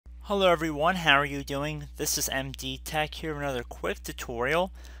Hello everyone, how are you doing? This is MD Tech here with another quick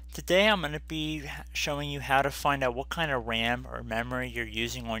tutorial. Today I'm going to be showing you how to find out what kind of RAM or memory you're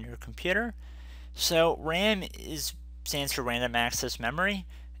using on your computer. So RAM stands for random access memory,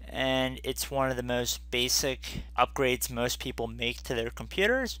 and it's one of the most basic upgrades most people make to their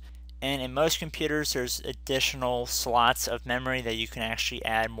computers. And in most computers there's additional slots of memory that you can actually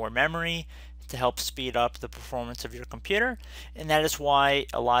add more memory to help speed up the performance of your computer, and that is why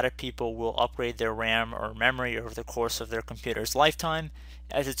a lot of people will upgrade their RAM or memory over the course of their computer's lifetime,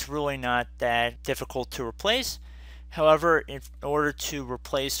 as it's really not that difficult to replace. However, in order to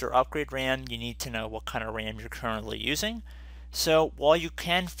replace or upgrade RAM, you need to know what kind of RAM you're currently using. So while you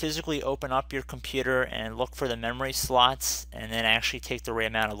can physically open up your computer and look for the memory slots and then actually take the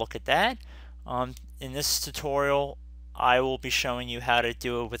RAM out and look at that, in this tutorial I will be showing you how to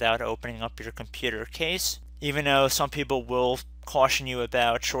do it without opening up your computer case. Even though some people will caution you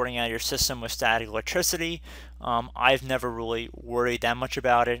about shorting out your system with static electricity, I've never really worried that much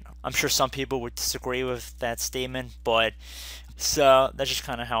about it. I'm sure some people would disagree with that statement, but so that's just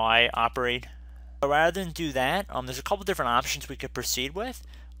kind of how I operate. But rather than do that, there's a couple different options we could proceed with.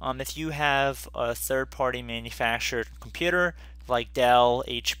 If you have a third-party manufactured computer like Dell,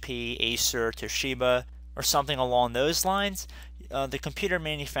 HP, Acer, Toshiba, or something along those lines, the computer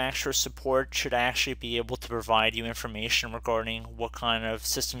manufacturer support should actually be able to provide you information regarding what kind of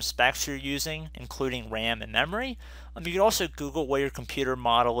system specs you're using, including RAM and memory. You can also Google what your computer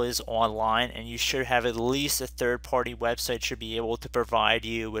model is online, and you should have at least a third-party website should be able to provide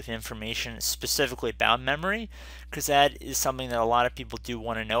you with information specifically about memory, because that is something that a lot of people do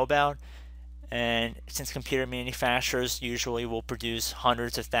want to know about. And since computer manufacturers usually will produce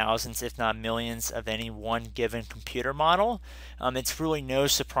hundreds of thousands, if not millions, of any one given computer model, it's really no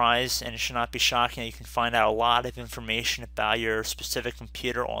surprise, and it should not be shocking that you can find out a lot of information about your specific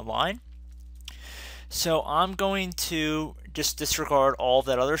computer online. So I'm going to just disregard all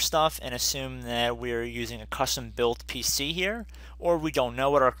that other stuff and assume that we're using a custom built PC here, or we don't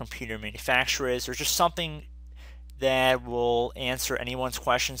know what our computer manufacturer is, or just something that will answer anyone's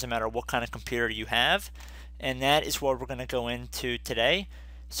questions no matter what kind of computer you have. And that is what we're going to go into today.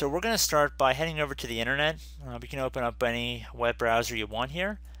 So we're going to start by heading over to the internet. We can open up any web browser you want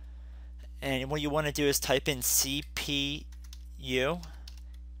here. And what you want to do is type in CPU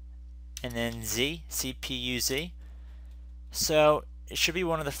and then Z, CPU-Z. So it should be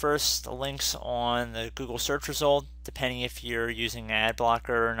one of the first links on the Google search result, depending if you're using ad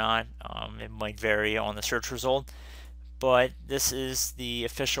blocker or not. It might vary on the search result, but this is the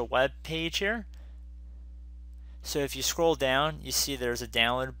official web page here. So if you scroll down, you see there's a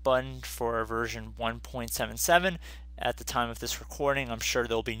download button for version 1.77 at the time of this recording. I'm sure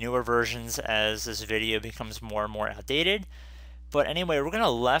there'll be newer versions as this video becomes more and more outdated. But anyway, we're going to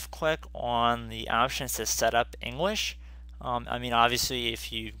left click on the option that says Setup English. I mean, obviously,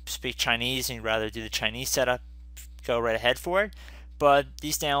 if you speak Chinese and you'd rather do the Chinese setup, go right ahead for it. But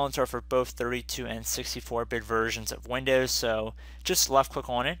these downloads are for both 32 and 64-bit versions of Windows, so just left click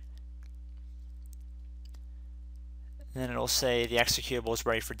on it. And then it'll say the executable is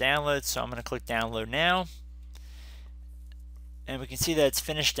ready for download, so I'm going to click Download Now. And we can see that it's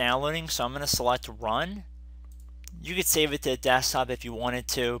finished downloading, so I'm going to select Run. You could save it to a desktop if you wanted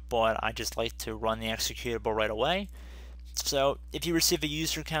to, but I just like to run the executable right away. So if you receive a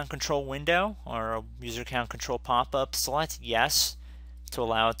user account control window or a user account control pop-up, select Yes to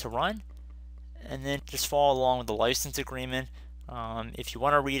allow it to run, and then just follow along with the license agreement. If you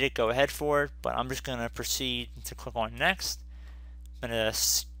want to read it, go ahead for it, but I'm just going to proceed to click on Next. I'm going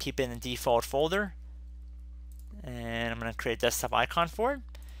to keep it in the default folder, and I'm going to create a desktop icon for it.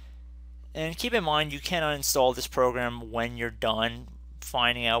 And keep in mind, you can uninstall this program when you're done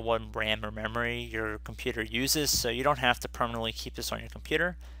finding out what RAM or memory your computer uses, so you don't have to permanently keep this on your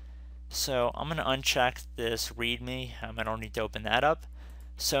computer. So I'm going to uncheck this README. I don't need to open that up.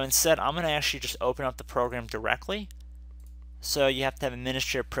 So instead, I'm going to actually just open up the program directly. So you have to have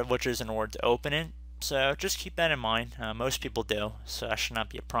administrative privileges in order to open it. So just keep that in mind. Most people do, so that should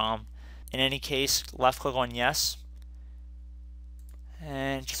not be a problem. In any case, left click on Yes.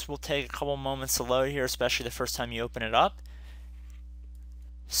 And just will take a couple moments to load here, especially the first time you open it up.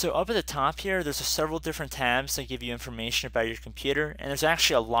 So up at the top here, there's several different tabs that give you information about your computer, and there's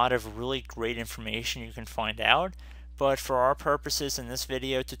actually a lot of really great information you can find out. But for our purposes in this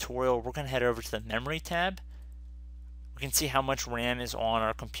video tutorial, we're going to head over to the Memory tab. We can see how much RAM is on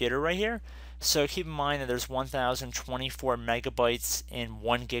our computer right here. So keep in mind that there's 1024 megabytes in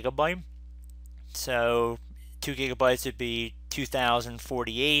 1 gigabyte. So 2 gigabytes would be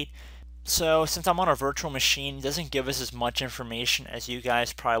 2048. So since I'm on a virtual machine, it doesn't give us as much information as you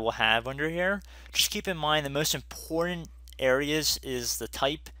guys probably will have under here. Just keep in mind the most important areas is the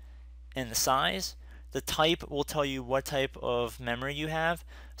type and the size. The type will tell you what type of memory you have.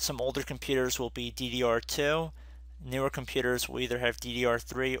 Some older computers will be DDR2. Newer computers will either have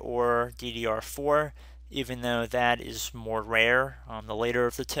DDR3 or DDR4, even though that is more rare, the later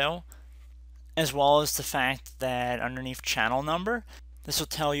of the two. As well as the fact that underneath channel number, this will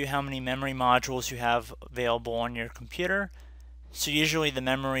tell you how many memory modules you have available on your computer. So usually the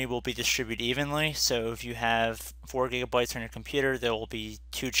memory will be distributed evenly. So if you have 4 gigabytes on your computer, there will be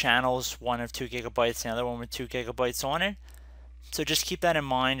 2 channels, one of 2 gigabytes, the other one with 2 gigabytes on it. So just keep that in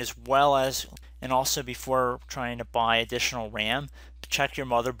mind, as well as, and also before trying to buy additional RAM, check your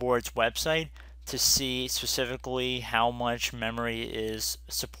motherboard's website to see specifically how much memory is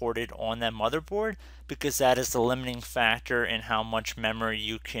supported on that motherboard, because that is the limiting factor in how much memory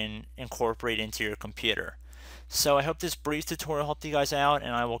you can incorporate into your computer. So I hope this brief tutorial helped you guys out,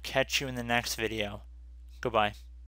 and I will catch you in the next video. Goodbye.